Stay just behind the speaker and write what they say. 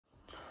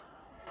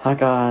Hi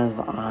guys,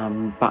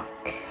 I'm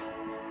back,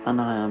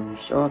 and I am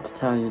sure to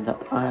tell you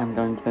that I am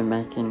going to be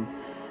making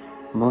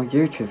more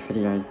YouTube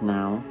videos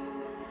now.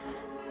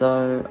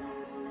 So,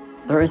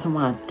 the reason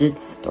why I did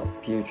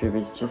stop YouTube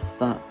is just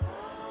that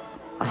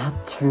I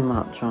had too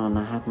much on.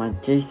 I had my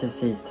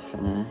GCSEs to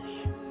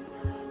finish,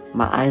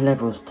 my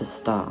A-levels to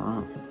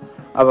start.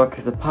 I work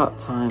as a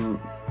part-time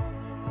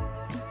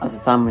as a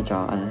sandwich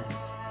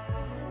artist,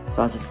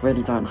 so I just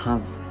really don't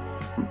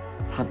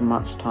had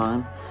much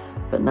time.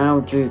 But now,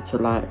 due to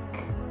the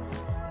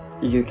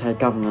UK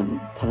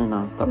government telling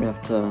us that we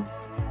have to,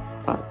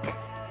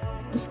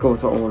 the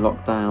schools are all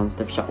locked down, so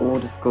they've shut all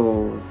the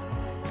schools,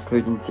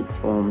 including sixth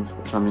forms,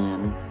 which I'm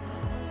in.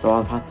 So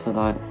I've had to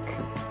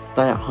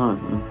stay at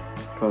home,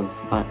 because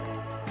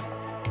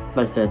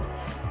they said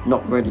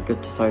not really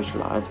good to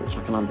socialise, which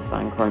I can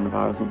understand,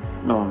 coronavirus,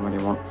 and no one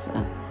really wants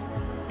it.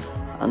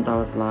 And I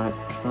was like,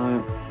 so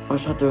what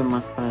should I do in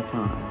my spare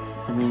time?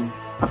 I mean,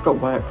 I've got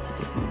work to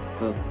do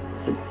for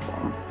sixth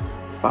form,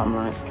 but I'm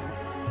like,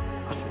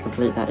 I can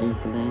complete that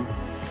easily.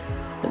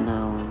 But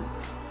now,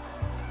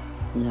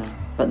 yeah.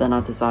 But then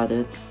I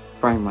decided,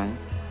 brainwave,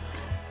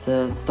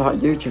 to start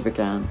YouTube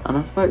again. And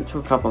I spoke to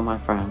a couple of my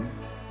friends,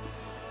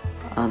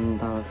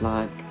 and I was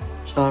like,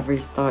 should I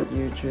restart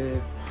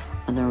YouTube?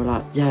 And they were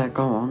like, yeah,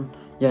 go on,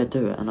 yeah,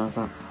 do it. And I was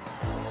like,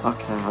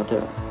 okay, I'll do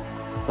it.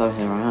 So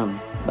here I am.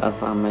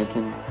 That's why I'm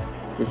making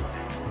this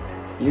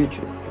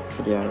YouTube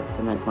video,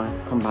 to make my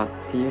comeback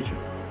to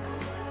YouTube.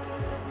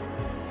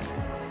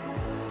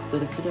 So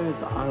the videos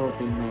that I will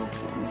be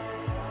making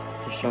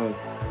to show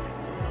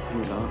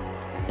you lot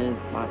is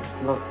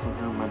vlogs on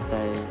how my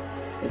day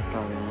is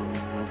going,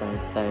 my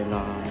day-to-day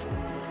life,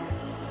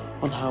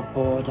 on how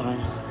bored I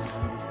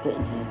am,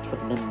 sitting here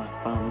twiddling my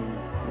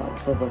thumbs,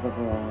 blah blah blah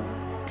blah.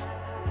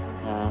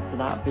 Yeah, so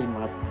that'll be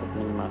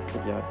probably my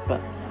video,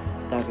 but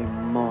that'll be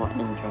more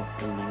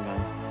interesting than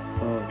going,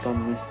 oh, I've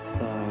done this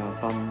today,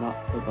 I've done that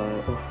today,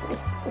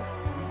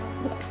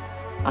 yeah.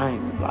 I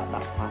ain't like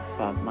that type of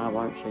person. I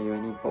won't show you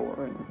any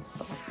boring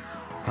stuff.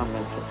 I'll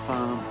make it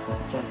fun,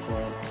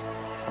 energetic,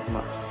 as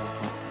much as I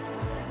can.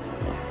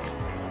 Yeah.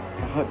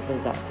 So hopefully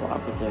that's what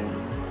I'll be doing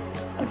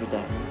every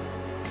day.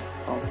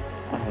 Oh,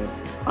 I hope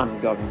I'm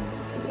going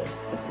to do it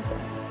every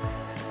day.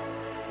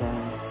 So,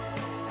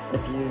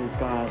 if you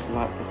guys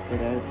like this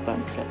video,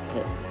 don't forget to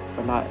hit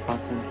the like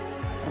button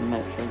and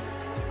make sure to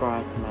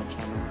subscribe to my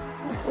channel.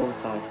 And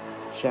also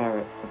share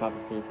it with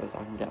other people so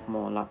I can get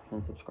more likes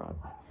and subscribers.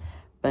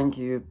 Thank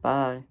you,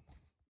 bye.